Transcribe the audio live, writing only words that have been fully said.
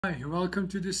Hi, welcome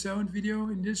to the seventh video.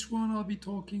 In this one, I'll be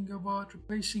talking about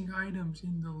replacing items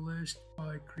in the list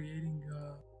by creating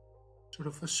a sort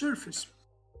of a surface.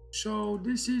 So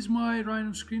this is my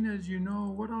Rhino screen. As you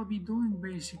know, what I'll be doing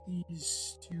basically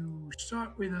is to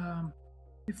start with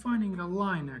defining a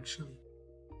line actually.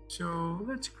 So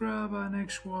let's grab an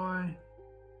XY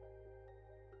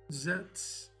Z,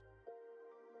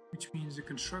 which means the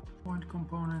construct point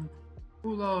component,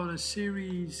 pull out a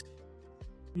series.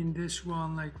 In this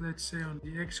one, like let's say on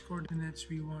the x coordinates,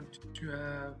 we want to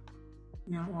have,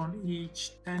 on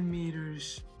each 10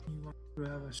 meters, you want to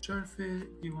have a surface,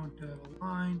 you want to have a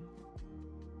line,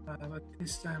 but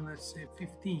this time let's say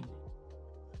 15,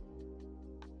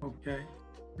 okay,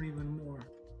 or even more.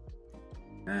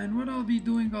 And what I'll be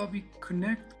doing, I'll be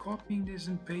copying this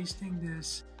and pasting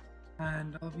this,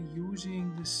 and I'll be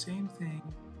using the same thing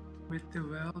with the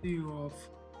value of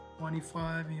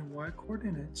 25 in y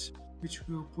coordinates, which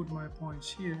will put my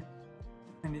points here,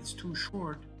 and it's too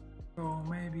short, so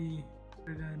maybe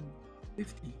better than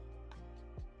 50.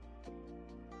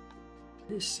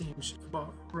 This seems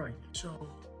about right. So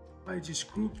I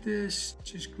just group this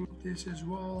as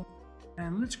well,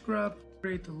 and let's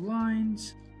create the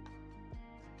lines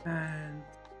and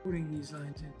putting these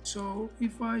lines in. So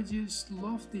if I just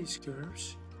loft these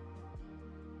curves,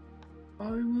 I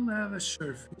will have a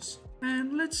surface,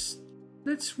 and let's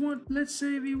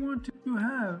say we wanted to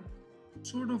have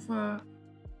sort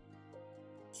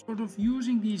of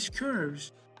using these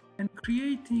curves and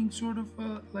creating sort of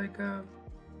like a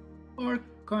arc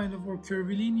kind of or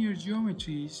curvilinear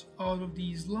geometries out of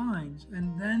these lines,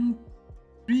 and then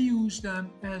reuse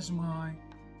them as my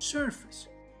surface.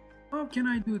 How can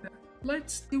I do that?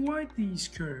 Let's divide these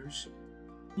curves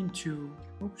into,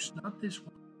 oops, not this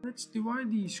one. Let's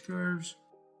divide these curves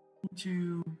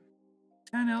into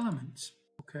 10 elements,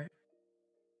 okay?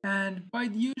 And by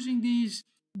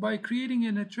creating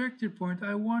an attractor point,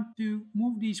 I want to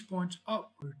move these points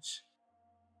upwards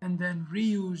and then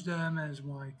reuse them as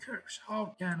my curves.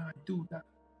 How can I do that?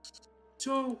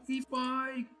 So if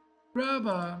I grab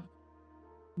a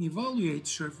evaluate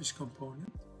surface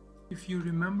component, if you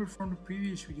remember from the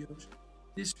previous videos,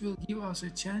 this will give us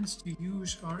a chance to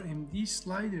use our MD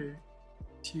slider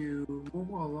to move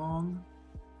along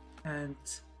and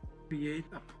create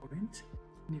a point.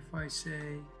 And if I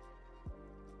say,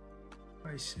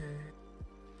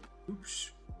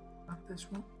 oops, not this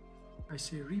one, I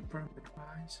say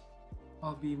reparameterize,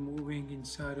 I'll be moving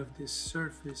inside of this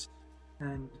surface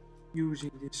and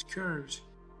using these curves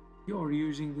or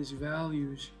using these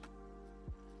values,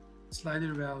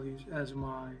 slider values, as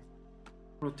my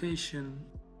motion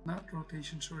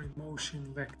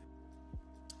vector.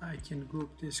 I can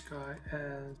group this guy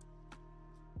as,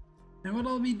 and what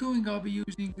I'll be doing, I'll be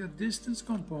using the distance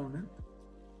component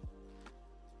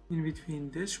in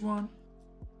between this one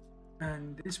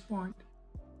and this point,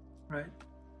 right?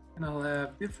 And I'll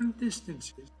have different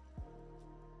distances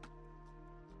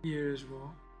here as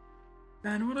well.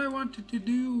 And what I wanted to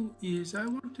do is I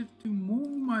wanted to move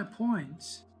my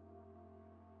points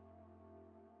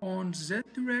on Z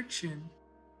direction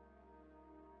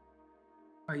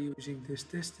by using this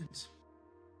distance.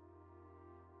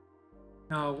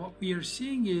 Now what we are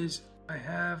seeing is I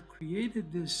have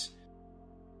created this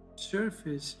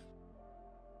surface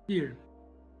here,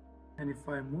 and if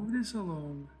I move this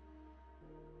along,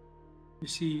 you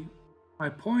see my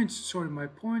points are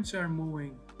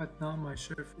moving, but not my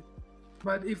surface.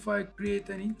 But if I create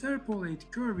an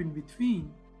interpolate curve in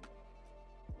between,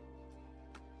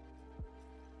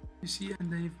 you see, and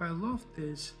then if I loft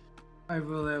this, I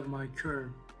will have my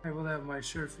curve, I will have my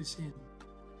surface in.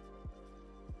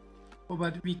 Oh,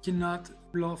 but we cannot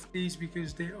loft these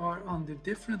because they are on the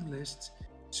different lists.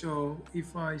 So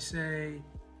if I say,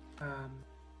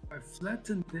 I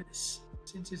flatten this,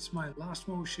 since it's my last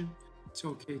motion, it's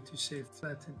okay to say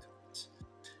flatten this.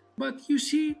 But you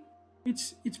see,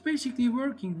 it's basically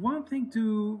working. One thing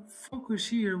to focus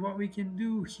here, what we can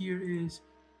do here is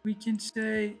we can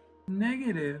say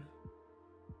negative,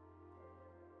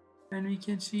 and we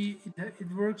can see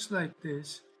it works like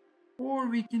this. Or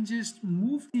we can just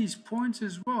move these points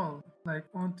as well, like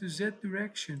onto Z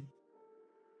direction.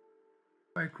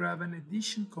 If I grab an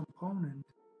addition component,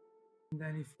 and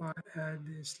then if I add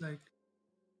this like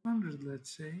 100,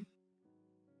 let's say,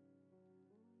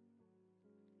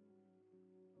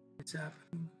 it's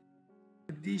happening.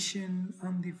 Addition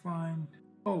undefined.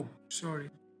 Oh, sorry.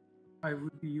 I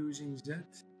would be using Z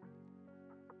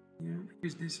here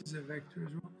because this is a vector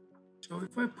as well. So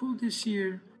if I pull this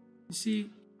here, you see,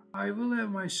 I will have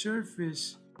my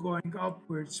surface going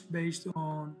upwards based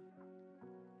on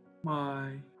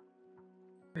my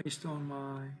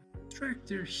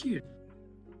attractor here.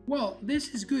 Well,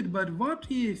 this is good, but what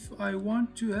if I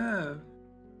want to have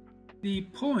the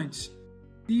points,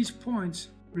 these points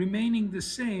remaining the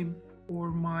same,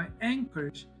 or my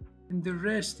anchors, and the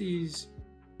rest is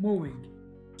moving?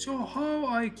 So how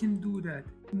I can do that?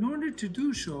 In order to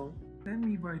do so, let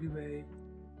me, by the way,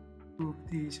 group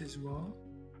these as well,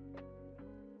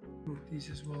 group these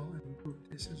as well, and group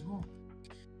this as well.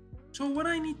 So what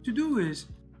I need to do is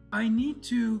I need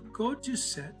to go to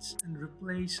sets and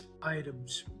replace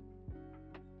items.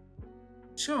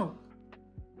 So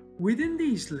within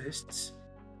these lists,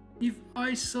 if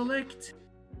I select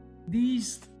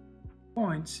these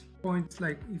points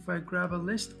like if I grab a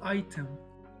list item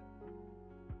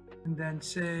and then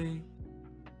say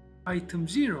item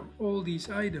 0, all these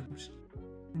items,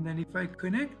 and then if I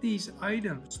connect these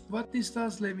items, what this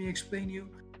does, let me explain you.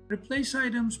 Replace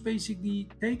items basically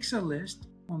takes a list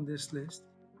on this list,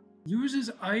 uses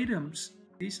items,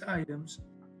 these items,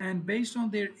 and based on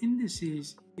their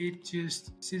indices, it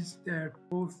just, since they're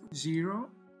both 0,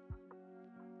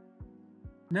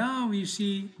 now you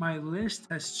see my list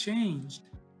has changed.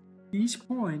 These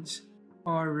points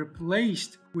are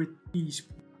replaced with these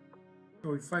points.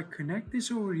 So if I connect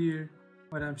this over here,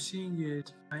 what I'm seeing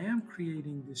is I am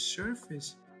creating this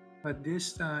surface, but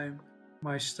this time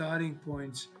my starting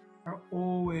points are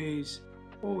always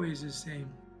the same.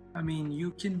 I mean,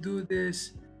 you can do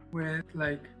this with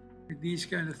like these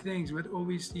kind of things, but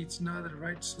obviously it's not the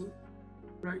right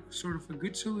sort of a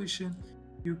good solution.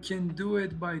 You can do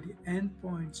it by the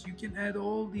endpoints. You can add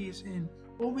all these in.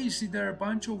 Obviously there are a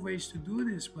bunch of ways to do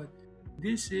this, but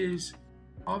this is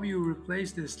how you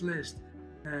replace this list.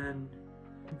 And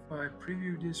if I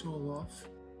preview this all off,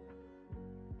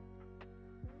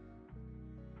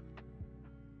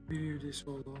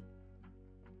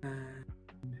 and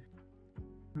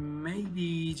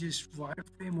maybe just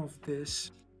wireframe of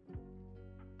this.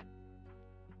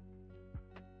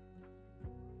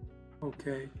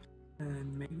 Okay,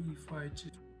 and maybe if I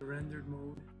just rendered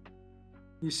mode,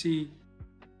 you see,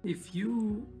 if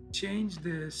you change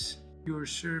this, your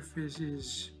surface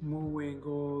is moving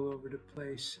all over the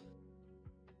place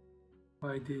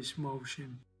by this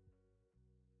motion.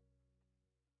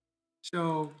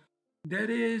 So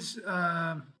that is,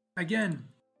 again,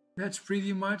 that's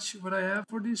pretty much what I have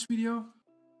for this video.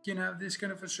 You can have this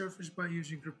kind of a surface by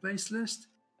using replace list,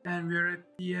 and we're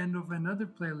at the end of another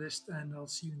playlist, and I'll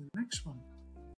see you in the next one.